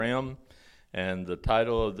realm, and the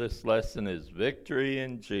title of this lesson is Victory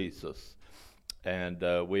in Jesus. And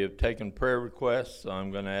we have taken prayer requests, so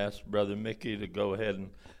I'm going to ask Brother Mickey to go ahead and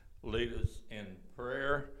lead us in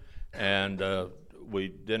prayer. And we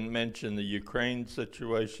didn't mention the Ukraine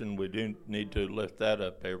situation. We do need to lift that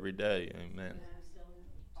up every day. Amen.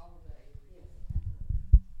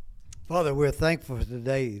 Father, we're thankful for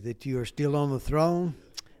today that you are still on the throne,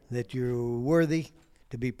 that you're worthy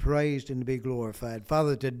to be praised and to be glorified.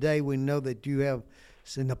 Father, today we know that you have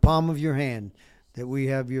us in the palm of your hand, that we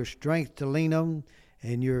have your strength to lean on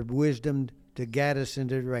and your wisdom to guide us and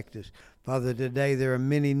to direct us. Father, today there are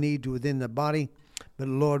many needs within the body, but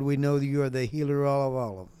Lord, we know that you are the healer of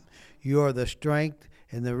all of them. You are the strength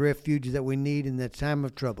and the refuge that we need in the time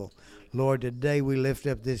of trouble. Lord, today we lift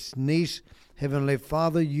up this niece. Heavenly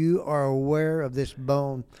Father, you are aware of this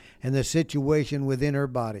bone and the situation within her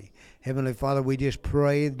body. Heavenly Father, we just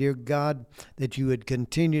pray, dear God, that you would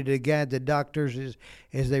continue to guide the doctors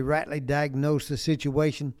as they rightly diagnose the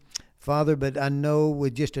situation. Father, but I know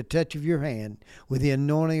with just a touch of your hand, with the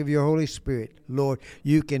anointing of your Holy Spirit, Lord,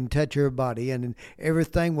 you can touch her body and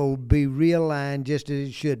everything will be realigned just as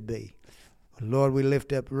it should be. Lord, we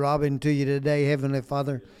lift up Robin to you today, Heavenly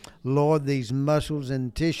Father. Lord, these muscles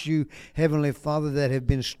and tissue, Heavenly Father, that have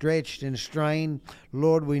been stretched and strained,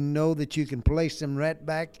 Lord, we know that you can place them right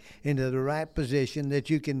back into the right position, that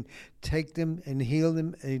you can take them and heal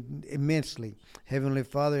them immensely, Heavenly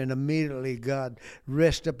Father. And immediately, God,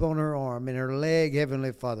 rest upon her arm and her leg,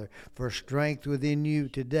 Heavenly Father, for strength within you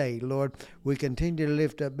today. Lord, we continue to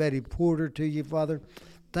lift up Betty Porter to you, Father.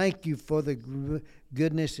 Thank you for the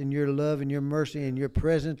goodness and your love and your mercy and your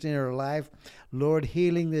presence in her life. Lord,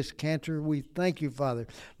 healing this cancer, we thank you, Father.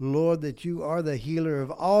 Lord, that you are the healer of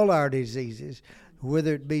all our diseases,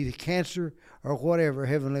 whether it be cancer or whatever.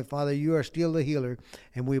 Heavenly Father, you are still the healer,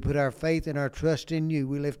 and we put our faith and our trust in you.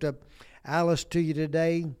 We lift up Alice to you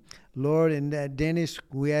today, Lord, and Dennis,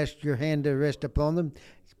 we ask your hand to rest upon them,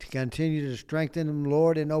 to continue to strengthen them,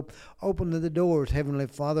 Lord, and open the doors, Heavenly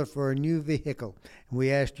Father, for a new vehicle. And we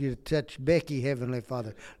ask you to touch Becky, Heavenly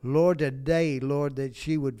Father. Lord, today, Lord, that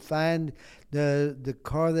she would find the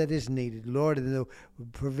car that is needed, Lord, and the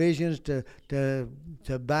provisions to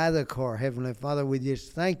buy the car, Heavenly Father. We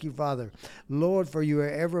just thank you, Father, Lord, for you are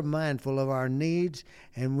ever mindful of our needs,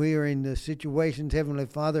 and we are in the situations, Heavenly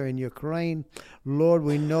Father, in Ukraine. Lord,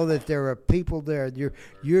 we know that there are people there,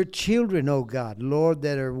 your children, oh God, Lord,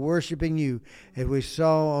 that are worshiping you. As we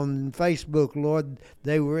saw on Facebook, Lord,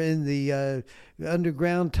 they were in the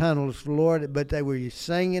underground tunnels, Lord, but they were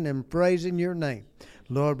singing and praising your name.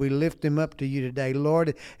 Lord, we lift them up to you today,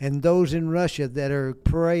 Lord, and those in Russia that are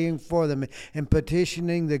praying for them and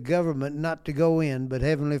petitioning the government not to go in. But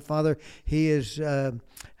Heavenly Father, he is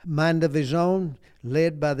mind of his own,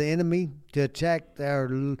 led by the enemy to attack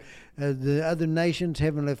the other nations.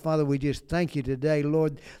 Heavenly Father, we just thank you today,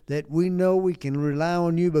 Lord, that we know we can rely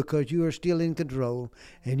on you because you are still in control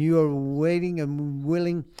and you are waiting and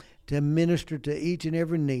willing to minister to each and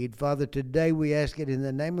every need. Father, today we ask it in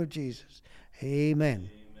the name of Jesus. Amen.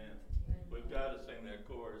 Amen. We've got to sing that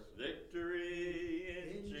chorus. Victory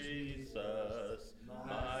in Jesus,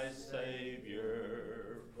 my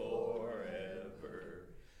Savior forever.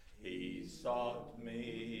 He sought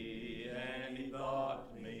me and he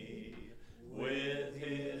bought me with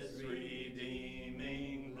his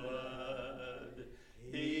redeeming blood.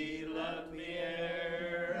 He loved me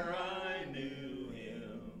ere I knew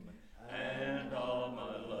him, and all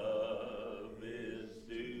my love is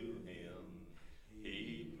due him.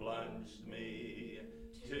 He plunged me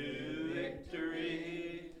to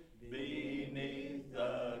victory beneath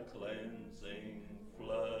the cleansing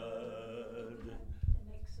flood.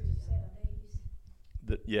 The next 7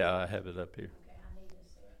 days. Yeah, I have it up here. Okay, I need to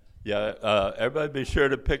see it. Yeah, everybody be sure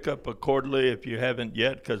to pick up a quarterly if you haven't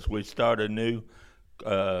yet, because we start a new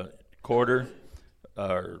quarter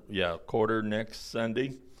next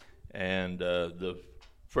Sunday. And the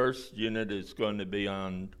first unit is going to be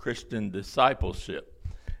on Christian discipleship.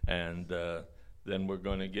 And then we're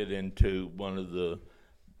going to get into one of the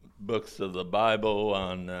books of the Bible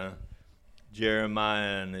on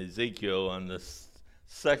Jeremiah and Ezekiel on the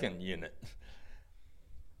second unit.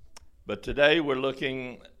 But today we're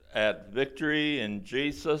looking at victory in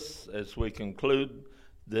Jesus as we conclude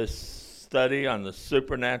this study on the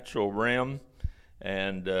supernatural realm.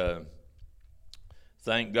 And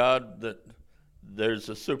thank God that there's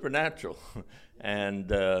a supernatural. And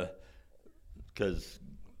because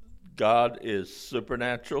God is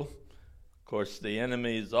supernatural. Of course, the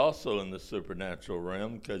enemy is also in the supernatural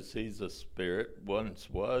realm because he's a spirit, once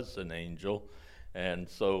was an angel. And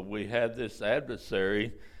so we have this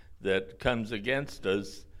adversary that comes against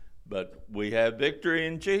us but we have victory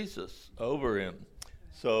in Jesus over him.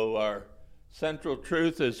 So our central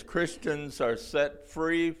truth is Christians are set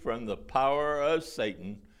free from the power of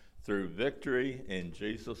Satan through victory in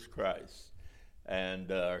Jesus Christ.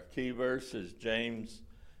 And our key verse is James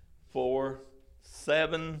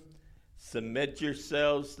 4:7. Submit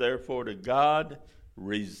yourselves therefore to God,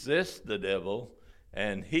 resist the devil,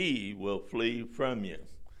 and he will flee from you.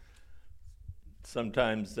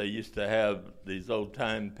 Sometimes they used to have these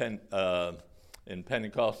old-time in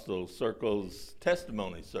Pentecostal circles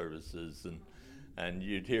testimony services, and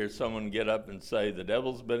you'd hear someone get up and say, the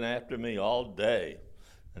devil's been after me all day.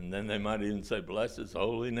 And then they might even say, bless his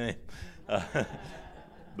holy name.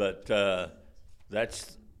 But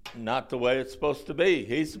that's not the way it's supposed to be.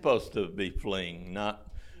 He's supposed to be fleeing,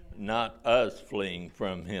 not us fleeing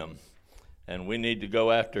from him. And we need to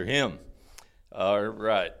go after him. All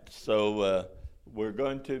right, so we're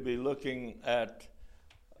going to be looking at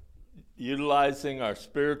utilizing our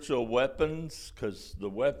spiritual weapons, because the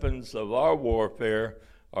weapons of our warfare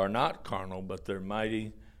are not carnal, but they're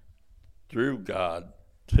mighty through God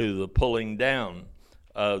to the pulling down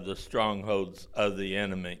of the strongholds of the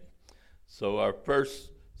enemy. So our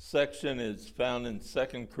first section is found in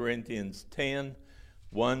 2 Corinthians 10,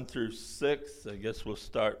 1 through 6. I guess we'll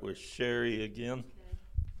start with Sherry again. Okay.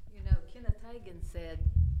 You know, Kenneth Hagin said,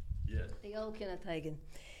 Yes. the old Kenneth Hagin,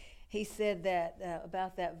 he said that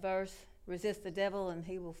about that verse, resist the devil and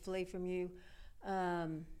he will flee from you.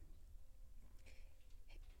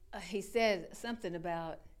 He said something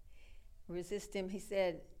about resist him. He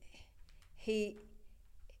said he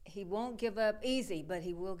won't give up easy, but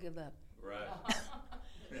he will give up. Right.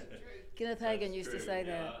 Kenneth Hagin used to say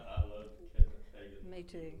Yeah, that. I love Kenneth Hagin. Me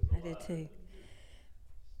too. I did too.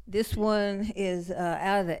 This one is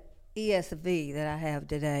out of the ESV that I have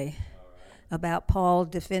today about Paul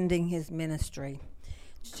defending his ministry.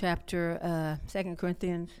 Chapter 2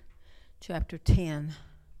 Corinthians chapter 10,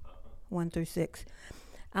 1 through 6.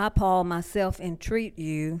 I, Paul, myself entreat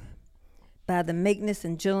you by the meekness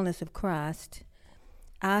and gentleness of Christ,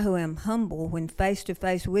 I who am humble when face to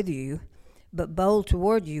face with you, but bold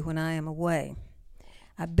toward you when I am away.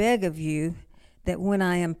 I beg of you that when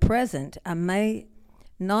I am present, I may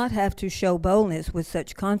not have to show boldness with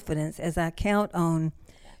such confidence as I count on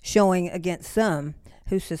showing against some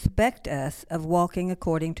who suspect us of walking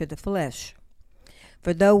according to the flesh.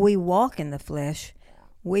 For though we walk in the flesh,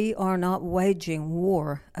 we are not waging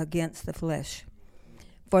war against the flesh.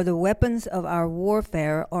 For the weapons of our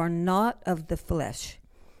warfare are not of the flesh,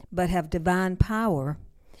 but have divine power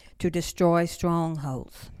to destroy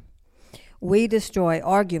strongholds. We destroy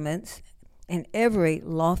arguments and every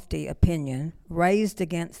lofty opinion raised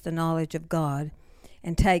against the knowledge of God,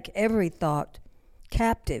 and take every thought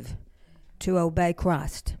captive to obey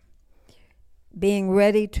Christ, being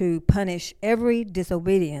ready to punish every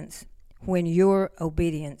disobedience when your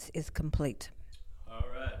obedience is complete. All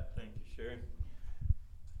right. Thank you, Sherry.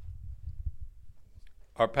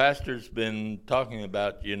 Our pastor's been talking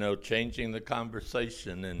about, changing the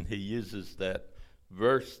conversation, and he uses that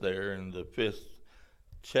verse there in the fifth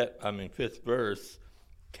verse,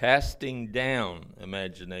 casting down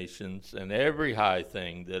imaginations and every high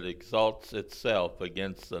thing that exalts itself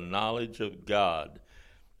against the knowledge of God,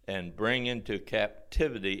 and bring into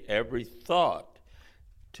captivity every thought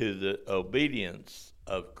to the obedience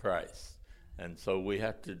of Christ. And so we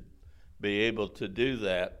have to be able to do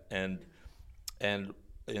that. And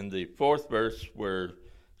in the fourth verse where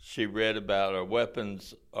she read about our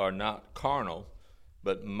weapons are not carnal,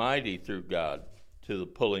 but mighty through God to the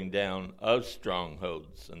pulling down of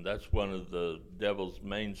strongholds. And that's one of the devil's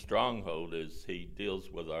main stronghold, is he deals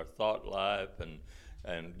with our thought life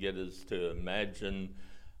and get us to imagine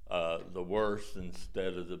the worst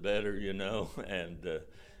instead of the better, and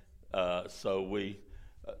so we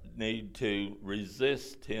need to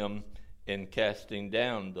resist him in casting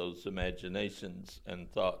down those imaginations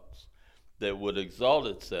and thoughts that would exalt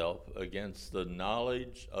itself against the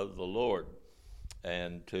knowledge of the Lord,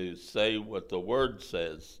 and to say what the Word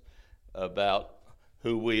says about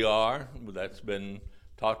who we are. That's been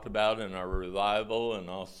talked about in our revival and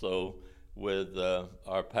also with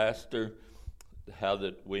our pastor, how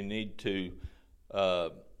that we need to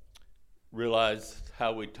realize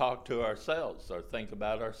how we talk to ourselves or think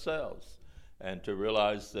about ourselves, and to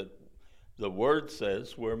realize that the Word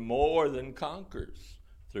says we're more than conquerors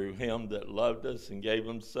through him that loved us and gave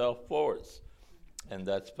himself for us. And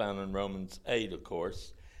that's found in Romans 8, of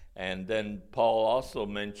course. And then Paul also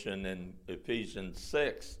mentioned in Ephesians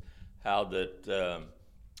 6 how that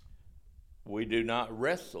we do not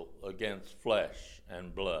wrestle against flesh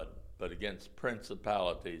and blood, but against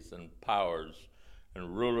principalities and powers,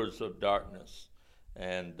 and rulers of darkness.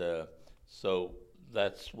 And so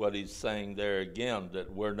that's what he's saying there again,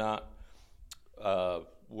 that we're not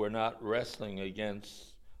wrestling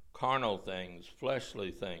against carnal things,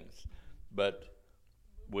 fleshly things, but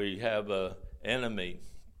we have a enemy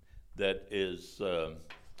that is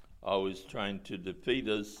always trying to defeat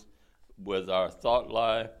us with our thought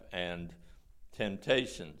life and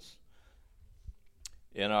temptations.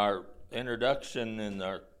 In our introduction in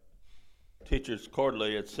our Teachers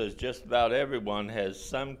Quarterly, it says just about everyone has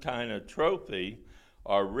some kind of trophy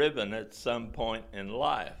or ribbon at some point in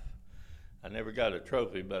life. I never got a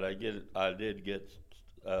trophy, but I did get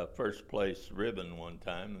first place ribbon one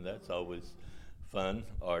time, and that's always fun,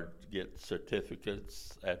 or get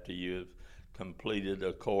certificates after you've completed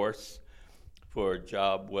a course for a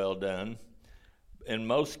job well done. In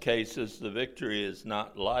most cases, the victory is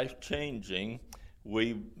not life-changing.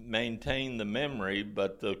 We maintain the memory,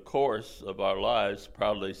 but the course of our lives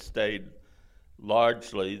probably stayed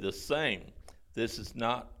largely the same. This is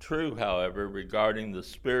not true, however, regarding the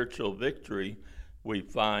spiritual victory we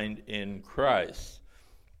find in Christ.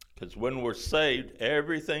 Because when we're saved,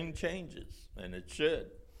 everything changes, and it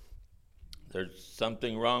should. There's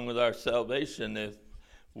something wrong with our salvation if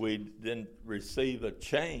we didn't receive a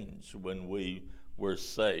change when we were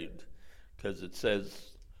saved. Because it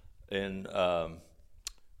says in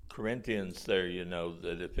Corinthians there,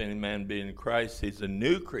 that if any man be in Christ, he's a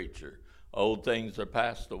new creature. Old things are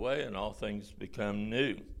passed away and all things become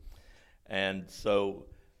new. And so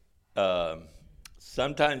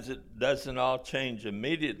sometimes it doesn't all change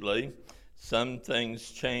immediately. Some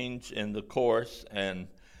things change in the course and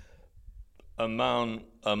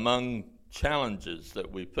among challenges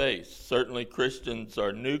that we face. Certainly Christians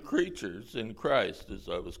are new creatures in Christ, as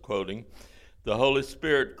I was quoting. The Holy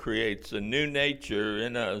Spirit creates a new nature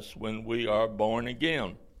in us when we are born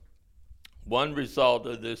again. One result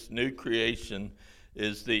of this new creation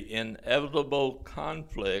is the inevitable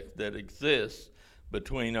conflict that exists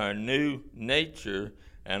between our new nature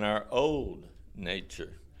and our old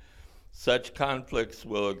nature. Such conflicts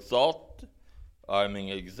will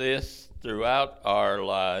exist throughout our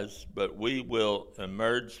lives, but we will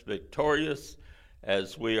emerge victorious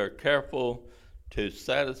as we are careful to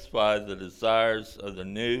satisfy the desires of the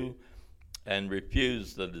new and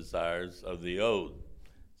refuse the desires of the old.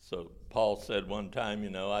 So Paul said one time,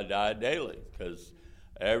 I die daily, because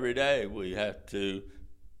every day we have to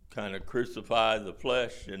kind of crucify the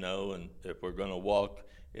flesh, and if we're going to walk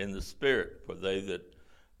in the Spirit. For they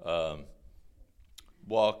that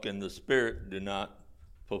walk in the Spirit do not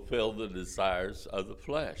fulfill the desires of the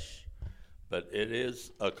flesh. But it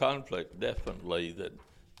is a conflict, definitely,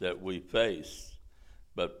 that we face.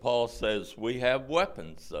 But Paul says we have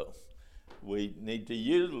weapons, though. We need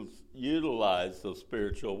to utilize those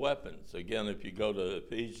spiritual weapons. Again, if you go to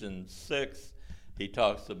Ephesians 6, he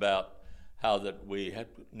talks about how that we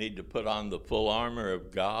need to put on the full armor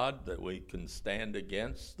of God, that we can stand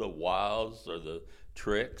against the wiles or the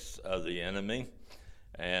tricks of the enemy.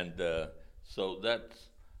 And so that's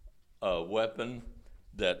a weapon,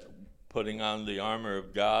 that putting on the armor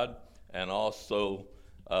of God, and also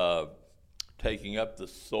taking up the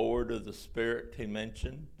sword of the Spirit he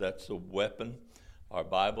mentioned. That's a weapon. Our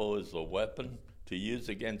Bible is a weapon to use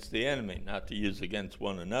against the enemy, not to use against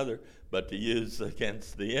one another, but to use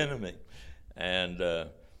against the enemy. And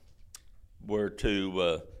we're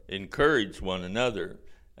to encourage one another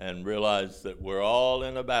and realize that we're all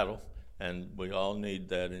in a battle, and we all need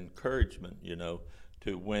that encouragement,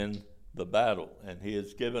 to win the battle. And he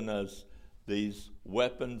has given us these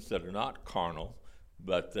weapons that are not carnal,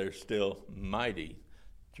 but they're still mighty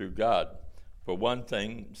through God. For one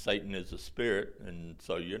thing, Satan is a spirit, and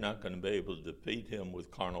so you're not going to be able to defeat him with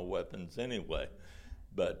carnal weapons anyway.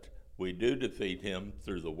 But we do defeat him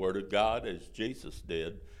through the Word of God, as Jesus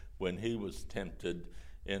did when he was tempted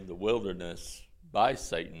in the wilderness by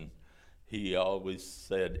Satan. He always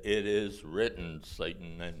said, "It is written,"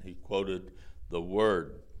 Satan, and he quoted the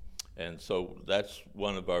Word. And so that's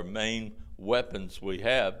one of our main weapons we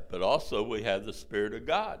have, but also we have the Spirit of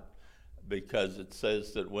God, because it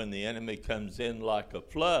says that when the enemy comes in like a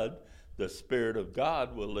flood, the Spirit of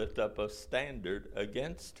God will lift up a standard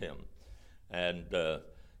against him. And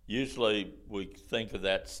usually we think of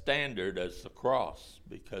that standard as the cross,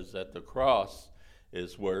 because at the cross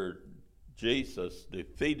is where Jesus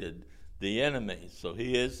defeated the enemy. So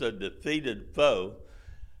he is a defeated foe.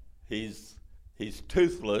 He's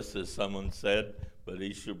toothless, as someone said, but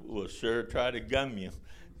he will sure try to gum you.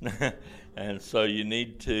 And so you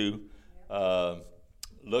need to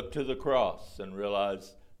look to the cross and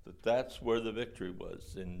realize that that's where the victory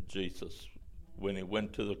was in Jesus, when he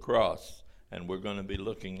went to the cross And we're going to be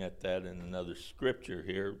looking at that in another scripture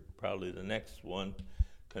here, probably the next one,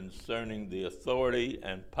 concerning the authority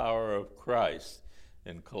and power of Christ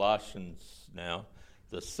in Colossians now,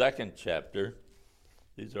 the second chapter.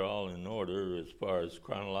 These are all in order as far as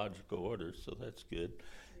chronological order, so that's good.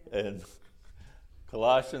 And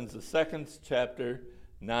Colossians, the second chapter,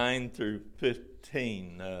 9 through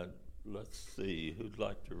 15. Let's see, who'd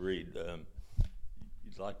like to read?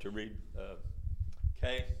 You'd like to read,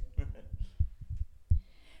 Kay?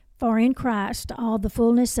 For in Christ all the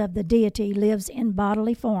fullness of the deity lives in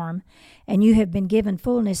bodily form, and you have been given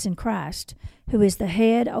fullness in Christ, who is the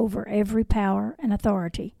head over every power and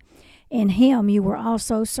authority. In him you were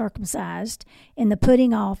also circumcised in the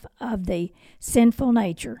putting off of the sinful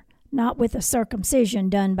nature, not with a circumcision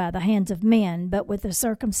done by the hands of men, but with a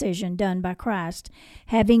circumcision done by Christ,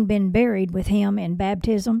 having been buried with him in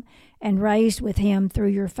baptism and raised with him through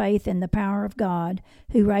your faith in the power of God,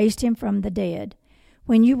 who raised him from the dead.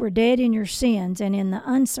 When you were dead in your sins and in the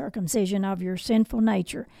uncircumcision of your sinful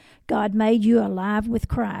nature, God made you alive with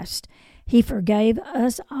Christ. He forgave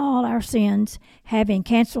us all our sins, having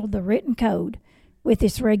canceled the written code with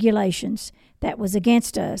its regulations that was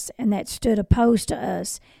against us and that stood opposed to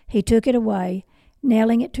us. He took it away,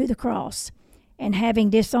 nailing it to the cross. And having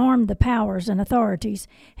disarmed the powers and authorities,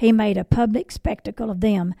 he made a public spectacle of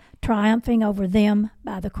them, triumphing over them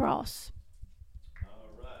by the cross.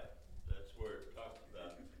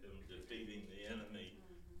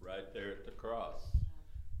 Right there at the cross.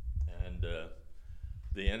 And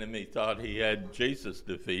the enemy thought he had Jesus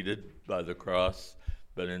defeated by the cross,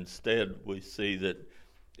 but instead we see that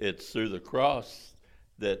it's through the cross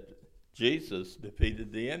that Jesus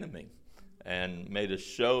defeated the enemy and made a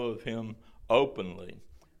show of him openly.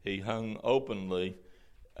 He hung openly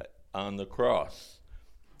on the cross.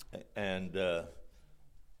 And the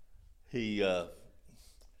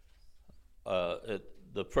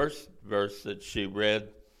first verse that she read,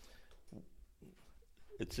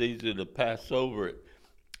 it's easy to pass over it.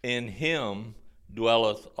 In him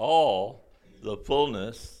dwelleth all the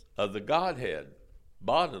fullness of the Godhead,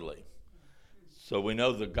 bodily. So we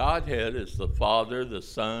know the Godhead is the Father, the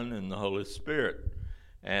Son, and the Holy Spirit.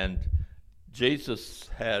 And Jesus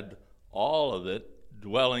had all of it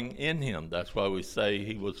dwelling in him. That's why we say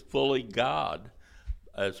he was fully God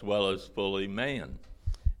as well as fully man.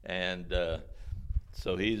 And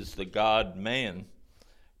so he's the God-man,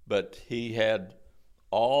 but he had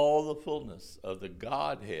all the fullness of the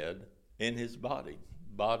Godhead in his body,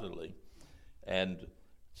 bodily. And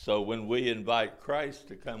so when we invite Christ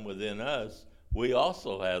to come within us, we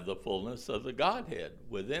also have the fullness of the Godhead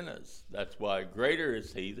within us. That's why greater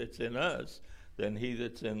is he that's in us than he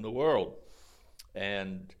that's in the world.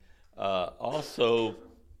 And also,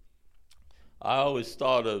 I always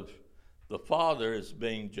thought of the Father as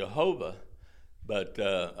being Jehovah, but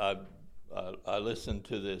I listened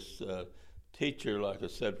to this teacher, like I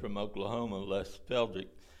said, from Oklahoma, Les Feldrick,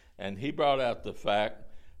 and he brought out the fact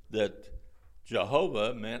that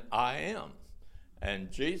Jehovah meant I am,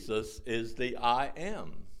 and Jesus is the I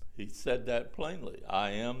am. He said that plainly.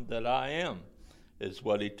 I am that I am is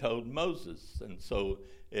what he told Moses. And so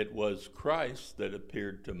it was Christ that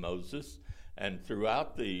appeared to Moses, and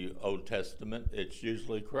throughout the Old Testament, it's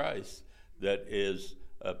usually Christ that is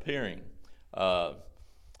appearing.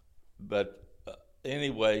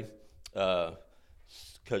 Anyway,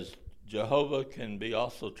 because Jehovah can be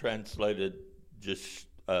also translated just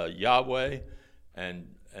Yahweh and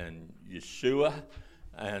Yeshua,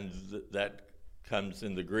 and that comes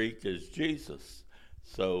in the Greek as Jesus.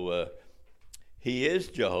 So he is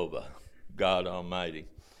Jehovah, God Almighty,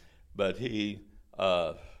 but he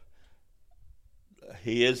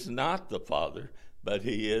is not the Father, but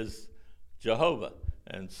he is Jehovah.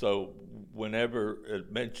 And so whenever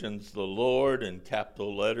it mentions the Lord in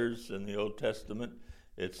capital letters in the Old Testament,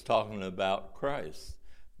 it's talking about Christ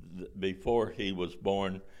before he was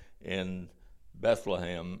born in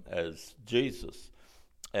Bethlehem as Jesus.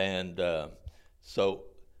 And so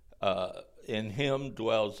in him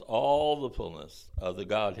dwells all the fullness of the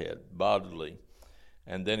Godhead bodily.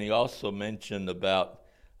 And then he also mentioned about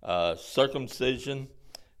circumcision,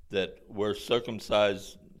 that we're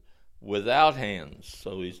circumcised without hands.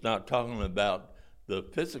 So he's not talking about the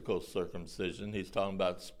physical circumcision. He's talking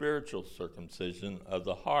about spiritual circumcision of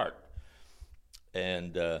the heart.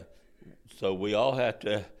 And so we all have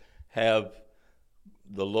to have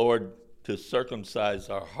the Lord to circumcise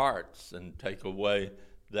our hearts and take away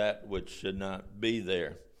that which should not be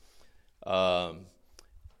there. And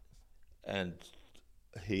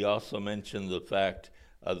he also mentioned the fact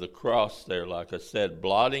of the cross there, like I said,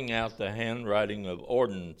 blotting out the handwriting of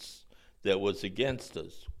ordinance that was against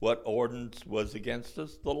us. What ordinance was against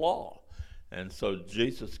us? The law. And so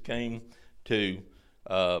Jesus came to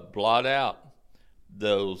blot out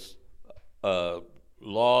those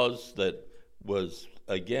laws that was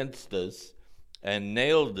against us and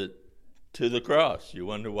nailed it to the cross. You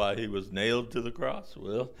wonder why he was nailed to the cross?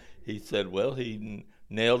 Well, he said, he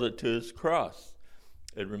nailed it to his cross.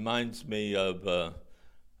 It reminds me of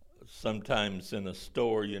sometimes in a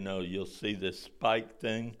store, you'll see this spike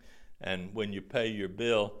thing, and when you pay your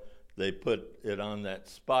bill, they put it on that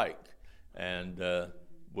spike, and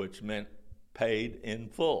which meant paid in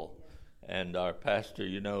full. And our pastor,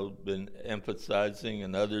 been emphasizing,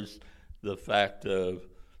 and others, the fact of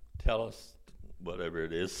tell us whatever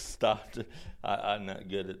it is, stop. I'm not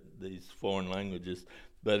good at these foreign languages.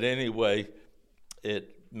 But anyway,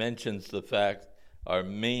 it mentions the fact our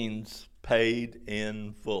means paid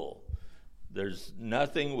in full. There's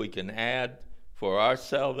nothing we can add for our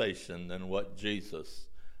salvation than what Jesus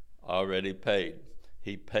already paid.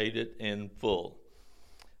 He paid it in full.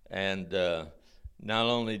 And not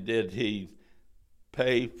only did he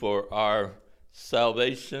pay for our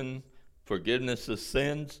salvation, forgiveness of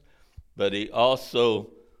sins, but he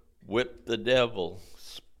also whipped the devil,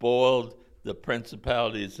 spoiled the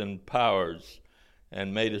principalities and powers,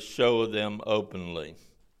 and made a show of them openly.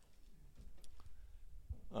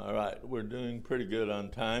 All right, we're doing pretty good on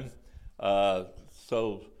time.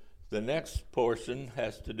 So the next portion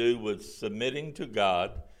has to do with submitting to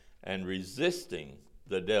God and resisting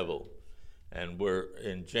the devil. And we're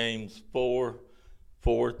in James 4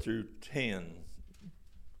 through 10. I'm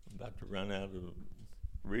about to run out of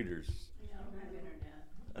readers. I don't have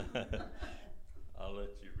internet. I'll let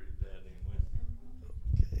you read that anyway.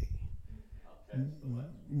 Okay.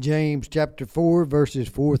 James chapter 4, verses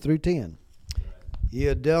 4 through 10. Ye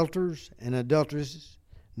adulterers and adulteresses,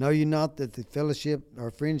 know ye not that the fellowship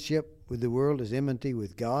or friendship with the world is enmity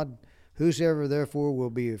with God? Whosoever therefore will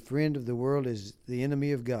be a friend of the world is the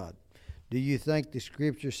enemy of God. Do you think the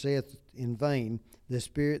Scripture saith in vain, the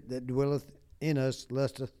Spirit that dwelleth in us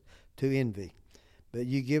lusteth to envy? But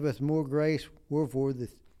ye giveth more grace, wherefore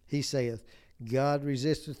he saith, God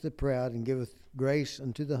resisteth the proud, and giveth grace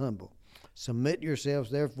unto the humble. Submit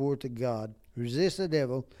yourselves therefore to God. Resist the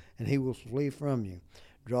devil, and he will flee from you.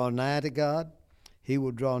 Draw nigh to God, he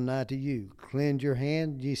will draw nigh to you. Cleanse your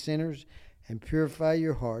hands, ye sinners, and purify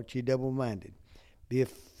your hearts, ye double-minded. Be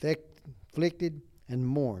afflicted, and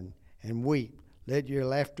mourn, and weep. Let your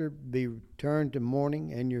laughter be turned to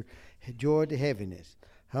mourning, and your joy to heaviness.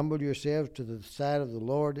 Humble yourselves to the sight of the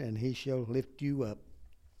Lord, and he shall lift you up.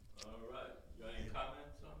 All right. Got any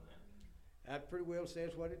comments on that? That pretty well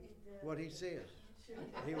says what he says.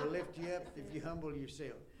 He will lift you up if you humble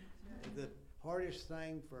yourself. The hardest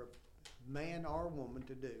thing for man or woman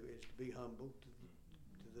to do is to be humble to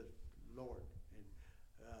the Lord, and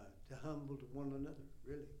to humble to one another,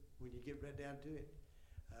 really, when you get right down to it.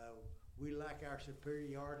 We like our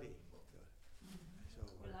superiority. So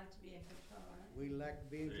We like to be in control, right? we like to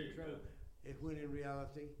be in control. When in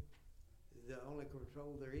reality, the only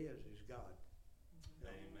control there is God.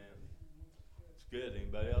 Amen. It's good.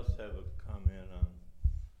 Anybody else have a comment on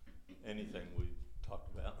anything we've talked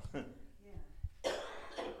about? Yeah.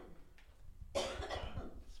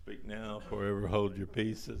 Speak now, forever hold your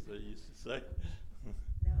peace, as they used to say.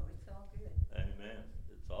 No, it's all good. Amen.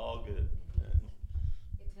 It's all good.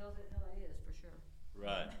 It tells it how it is, for sure.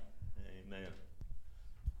 Right. Amen.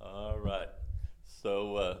 All right.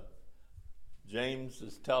 So James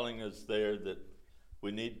is telling us there that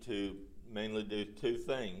we need to mainly do two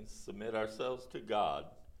things: submit ourselves to God,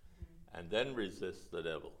 and then resist the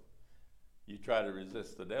devil. You try to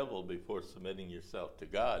resist the devil before submitting yourself to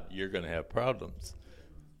God, you're going to have problems,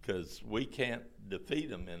 because we can't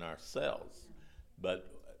defeat him in ourselves.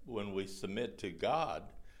 But when we submit to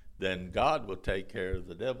God, then God will take care of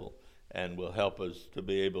the devil and will help us to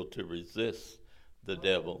be able to resist the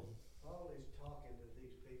devil. Paul is talking to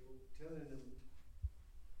these people, telling them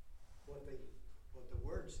what the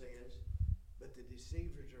Word says, but the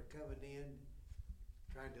deceivers are coming in,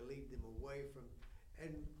 trying to lead them away from.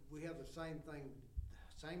 And we have the same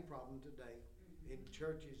problem today in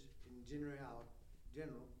churches in general.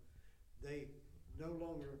 They no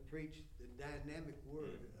longer preach the dynamic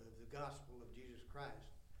word of the gospel of Jesus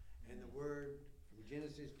Christ and the word from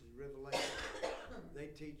Genesis to Revelation. They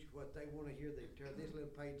teach what they want to hear. They tear this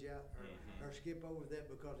little page out or skip over that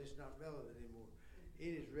because it's not relevant anymore.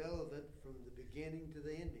 It is relevant from the beginning to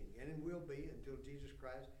the ending, and it will be until Jesus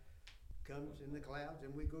Christ comes in the clouds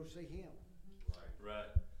and we go see him. Right.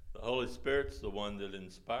 The Holy Spirit's the one that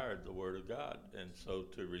inspired the Word of God. And so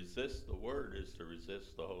to resist the Word is to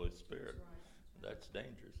resist the Holy Spirit. That's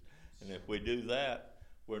dangerous. And if we do that,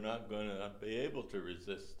 we're not going to be able to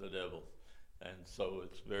resist the devil. And so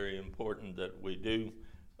it's very important that we do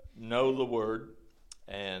know the Word.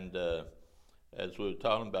 And as we were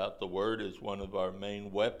talking about, the Word is one of our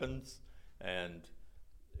main weapons. And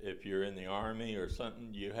if you're in the Army or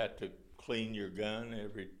something, you have to clean your gun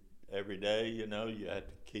every day. You know, you have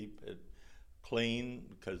to keep it clean,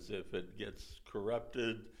 because if it gets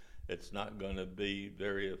corrupted, it's not going to be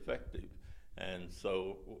very effective. And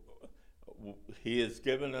so he has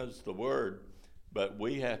given us the Word, but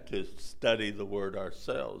we have to study the Word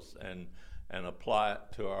ourselves and apply it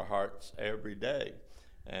to our hearts every day.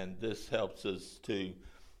 And this helps us to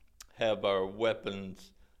have our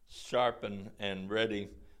weapons sharpened and ready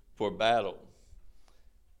for battle.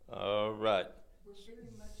 All right. We're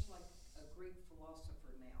very much like a Greek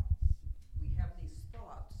philosopher now. We have these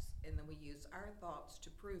thoughts, and then we use our thoughts to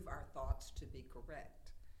prove our thoughts to be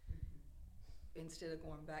correct. Instead of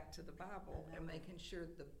going back to the Bible and making sure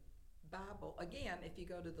the Bible, again, if you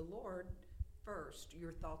go to the Lord first,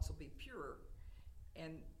 your thoughts will be pure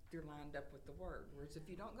and they're lined up with the Word. Whereas if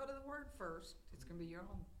you don't go to the Word first, it's going to be your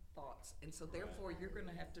own thoughts. And so therefore you're going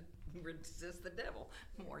to have to resist the devil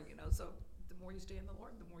more, you know. So the more you stay in the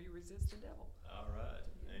Lord, the more you resist the devil. All right.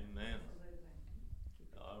 Amen.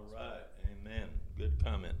 All right. Amen. Good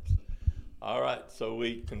comments. All right. So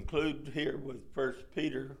we conclude here with 1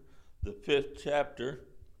 Peter, the 5th chapter.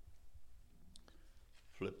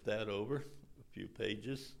 Flip that over a few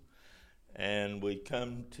pages. And we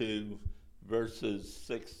come to verses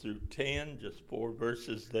 6 through 10, just 4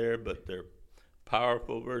 verses there, but they're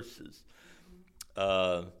powerful verses.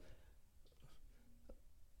 I'm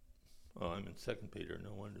in 2 Peter.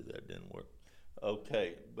 No wonder that didn't work.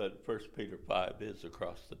 Okay, but 1 Peter 5 is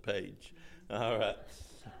across the page. All right.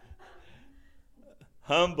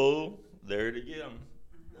 Humble, there it again.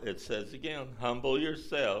 It says again, humble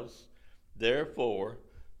yourselves, therefore,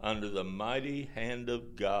 under the mighty hand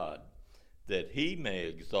of God, that he may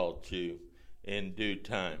exalt you in due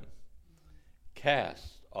time.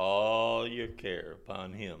 Cast all your care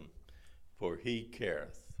upon him, for he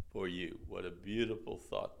careth for you. What a beautiful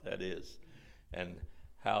thought that is. And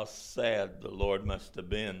how sad the Lord must have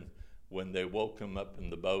been when they woke him up in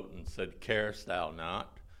the boat and said, carest thou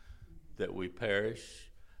not that we perish?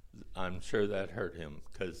 I'm sure that hurt him,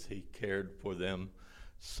 because he cared for them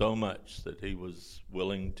so much that he was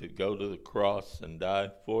willing to go to the cross and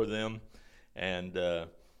die for them. And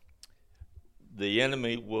the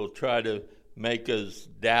enemy will try to make us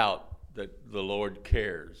doubt that the Lord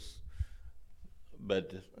cares.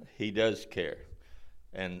 But he does care.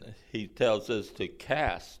 And he tells us to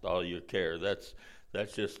cast all your care. That's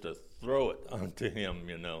just to throw it onto him,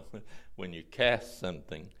 you know, when you cast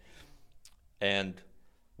something. And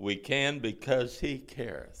we can, because he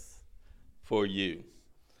careth for you.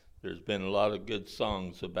 There's been a lot of good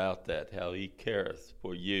songs about that, how he careth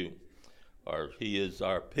for you. Or he is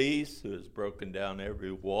our peace, who has broken down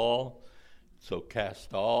every wall. So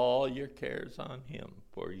cast all your cares on him,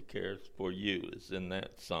 for he cares for you, is in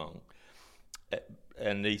that song.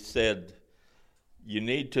 And he said, you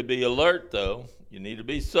need to be alert, though. You need to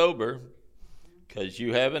be sober, because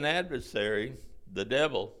you have an adversary, the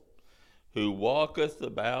devil, who walketh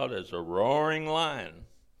about as a roaring lion,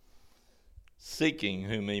 seeking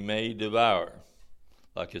whom he may devour.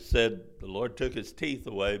 Like I said, the Lord took his teeth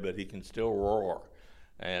away, but he can still roar.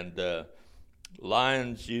 And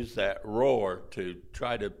lions use that roar to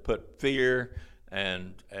try to put fear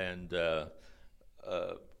and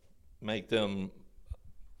make them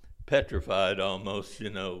petrified almost, you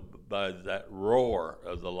know, by that roar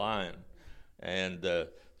of the lion. And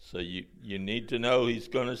so you need to know he's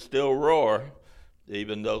going to still roar,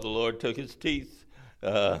 even though the Lord took his teeth.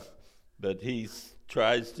 But he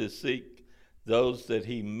tries to seek those that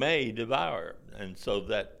he may devour. And so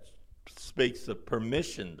that speaks of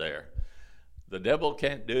permission there. The devil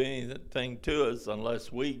can't do anything to us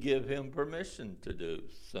unless we give him permission to do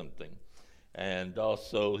something. And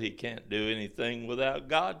also he can't do anything without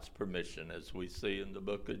God's permission, as we see in the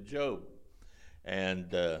book of Job.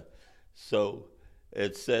 And so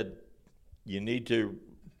it said you need to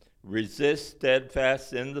resist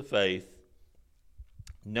steadfast in the faith,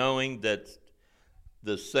 knowing that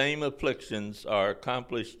the same afflictions are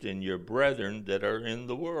accomplished in your brethren that are in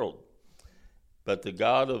the world. But the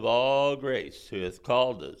God of all grace, who hath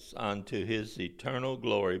called us unto his eternal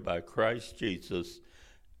glory by Christ Jesus,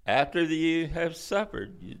 after that you have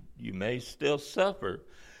suffered, you may still suffer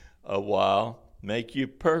a while, make you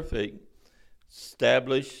perfect,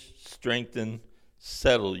 establish, strengthen,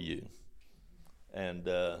 settle you. And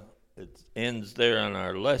it ends there on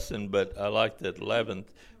our lesson, but I like that 11th.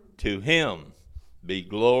 To him be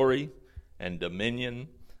glory and dominion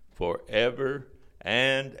forever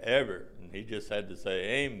and ever. And he just had to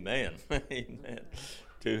say, amen. Amen.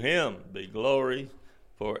 To him be glory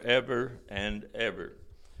forever and ever.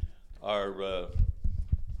 Our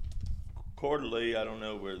quarterly, I don't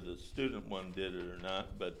know where the student one did it or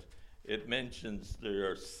not, but it mentions there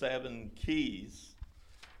are 7 keys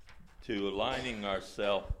to aligning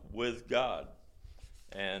ourselves with God.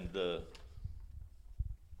 And the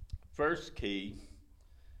first key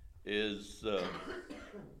is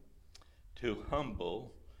to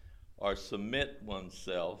humble or submit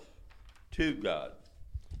oneself to God.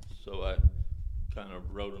 So I kind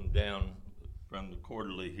of wrote them down from the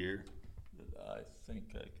quarterly here. I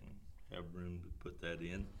think I can have room to put that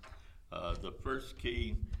in. The first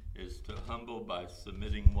key is to humble by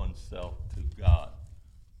submitting oneself to God.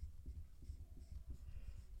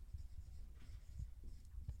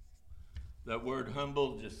 That word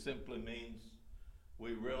humble just simply means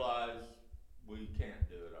we realize we can't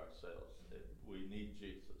do it ourselves, that we need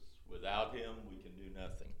Jesus. Without him, we can do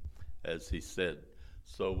nothing, as he said.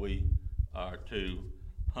 So we are to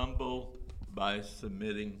humble by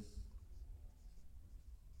submitting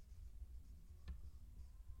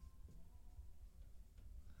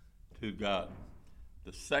to God.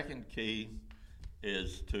 The second key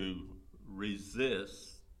is to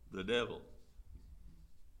resist the devil.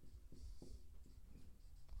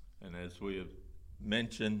 And as we have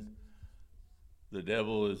mentioned, the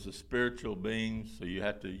devil is a spiritual being, so you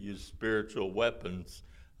have to use spiritual weapons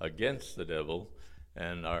against the devil.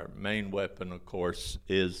 And our main weapon, of course,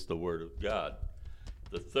 is the Word of God.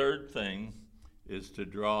 The third thing is to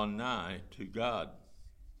draw nigh to God,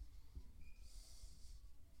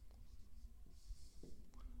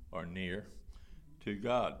 or near to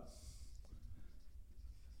God.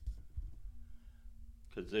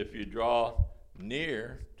 Because if you draw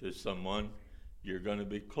near to someone, you're going to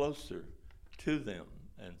be closer to them.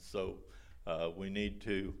 And so we need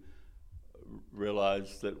to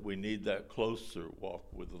realize that we need that closer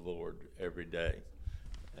walk with the Lord every day.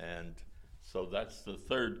 And so that's the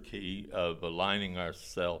third key of aligning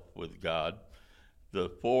ourselves with God. The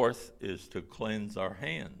fourth is to cleanse our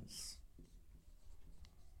hands.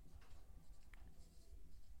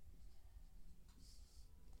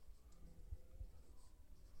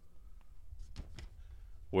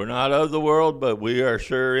 We're not of the world, but we are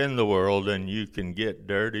sure in the world, and you can get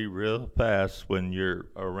dirty real fast when you're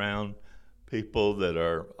around people that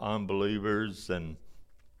are unbelievers, and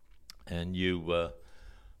you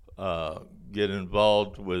get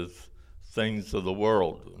involved with things of the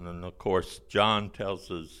world. And of course, John tells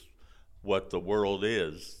us what the world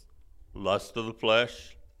is: lust of the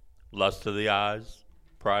flesh, lust of the eyes,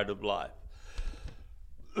 pride of life.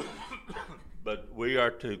 But we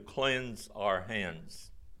are to cleanse our hands.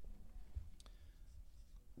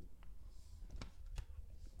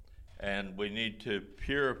 And we need to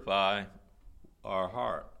purify our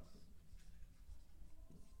heart.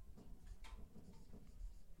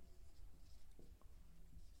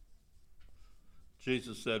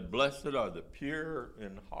 Jesus said, "Blessed are the pure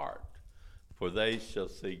in heart, for they shall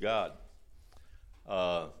see God."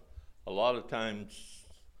 A lot of times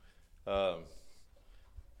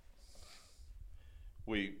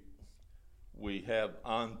we have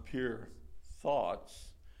impure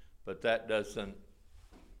thoughts, but that doesn't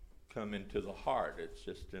come into the heart. It's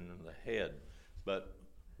just in the head. But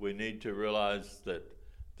we need to realize that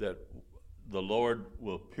the Lord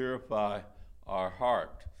will purify our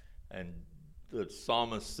heart. And the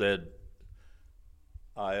psalmist said,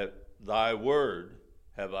 "Thy word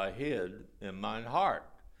have I hid in mine heart,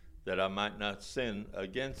 that I might not sin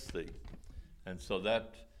against thee." And so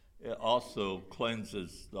that also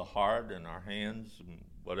cleanses the heart and our hands and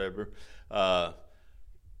whatever,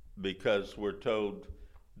 because we're told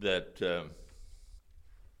that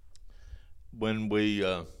when we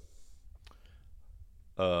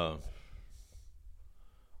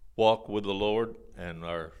walk with the Lord and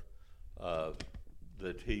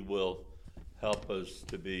that he will help us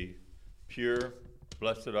to be pure.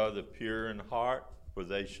 Blessed are the pure in heart, for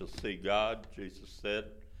they shall see God, Jesus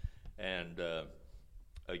said. And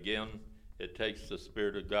again, it takes the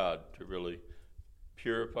Spirit of God to really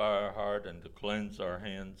purify our heart and to cleanse our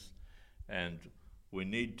hands. And we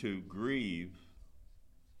need to grieve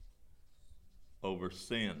over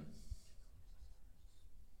sin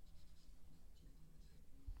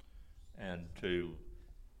and to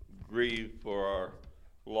grieve for our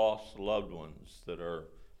lost loved ones that are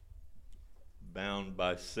bound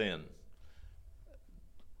by sin.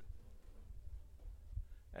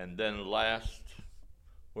 And then last,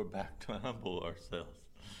 we're back to humble ourselves.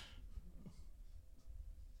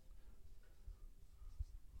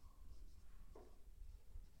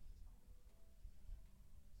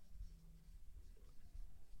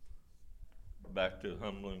 back to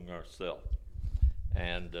humbling ourselves.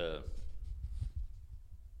 And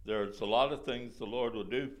there's a lot of things the Lord will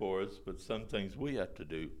do for us, but some things we have to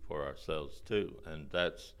do for ourselves too. And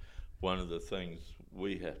that's one of the things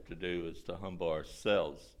we have to do, is to humble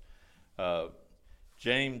ourselves.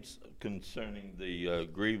 James, concerning the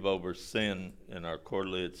grieve over sin in our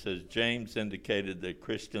quarterly, it says, James indicated that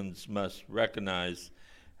Christians must recognize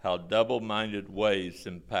how double-minded ways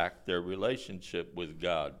impact their relationship with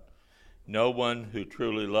God. No one who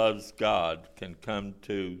truly loves God can come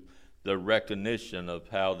to the recognition of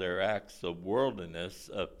how their acts of worldliness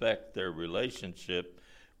affect their relationship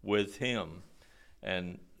with Him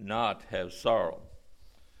and not have sorrow.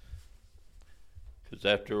 Because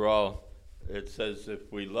after all, it says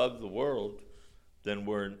if we love the world, then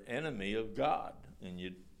we're an enemy of God.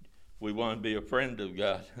 And we want to be a friend of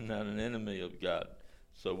God and not an enemy of God.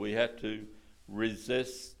 So we have to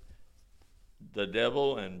resist the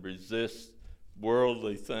devil and resist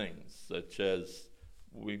worldly things, such as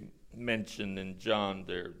we mentioned in John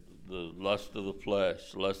there, the lust of the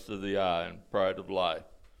flesh, lust of the eye, and pride of life.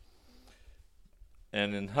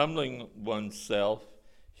 And in humbling oneself,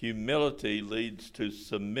 humility leads to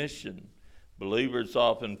submission. Believers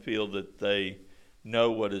often feel that they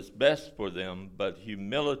know what is best for them, but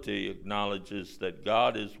humility acknowledges that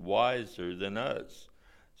God is wiser than us.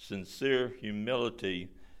 Sincere humility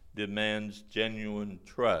demands genuine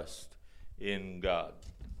trust in God.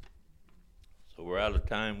 So we're out of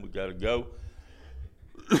time. We got to go.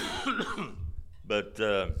 But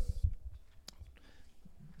the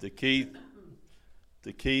key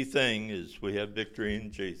thing is we have victory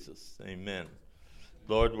in Jesus. Amen.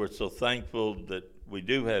 Lord, we're so thankful that we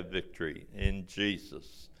do have victory in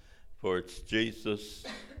Jesus, for it's Jesus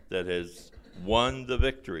that has won the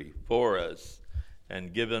victory for us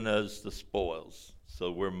and given us the spoils.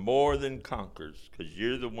 So we're more than conquerors, because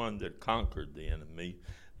you're the one that conquered the enemy,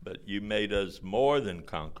 but you made us more than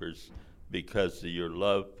conquerors because of your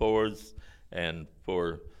love for us and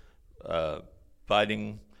for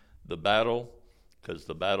fighting the battle, because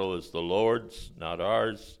the battle is the Lord's, not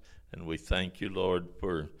ours. And we thank you, Lord,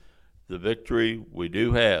 for the victory we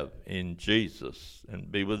do have in Jesus. And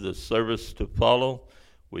be with the service to follow.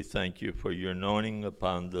 We thank you for your anointing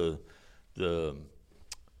upon the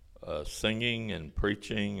singing and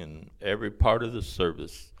preaching and every part of the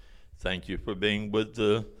service. Thank you for being with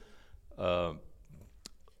the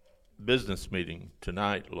business meeting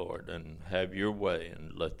tonight, Lord, and have your way.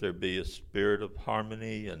 And let there be a spirit of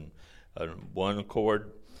harmony and one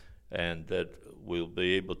accord, and that we'll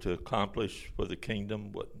be able to accomplish for the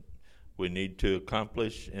kingdom what we need to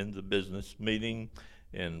accomplish in the business meeting,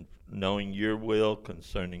 and knowing your will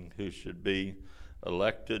concerning who should be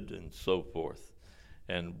elected and so forth.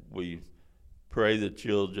 And we pray that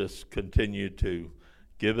you'll just continue to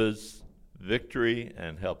give us victory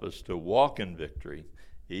and help us to walk in victory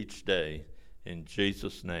each day. In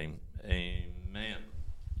Jesus' name, amen.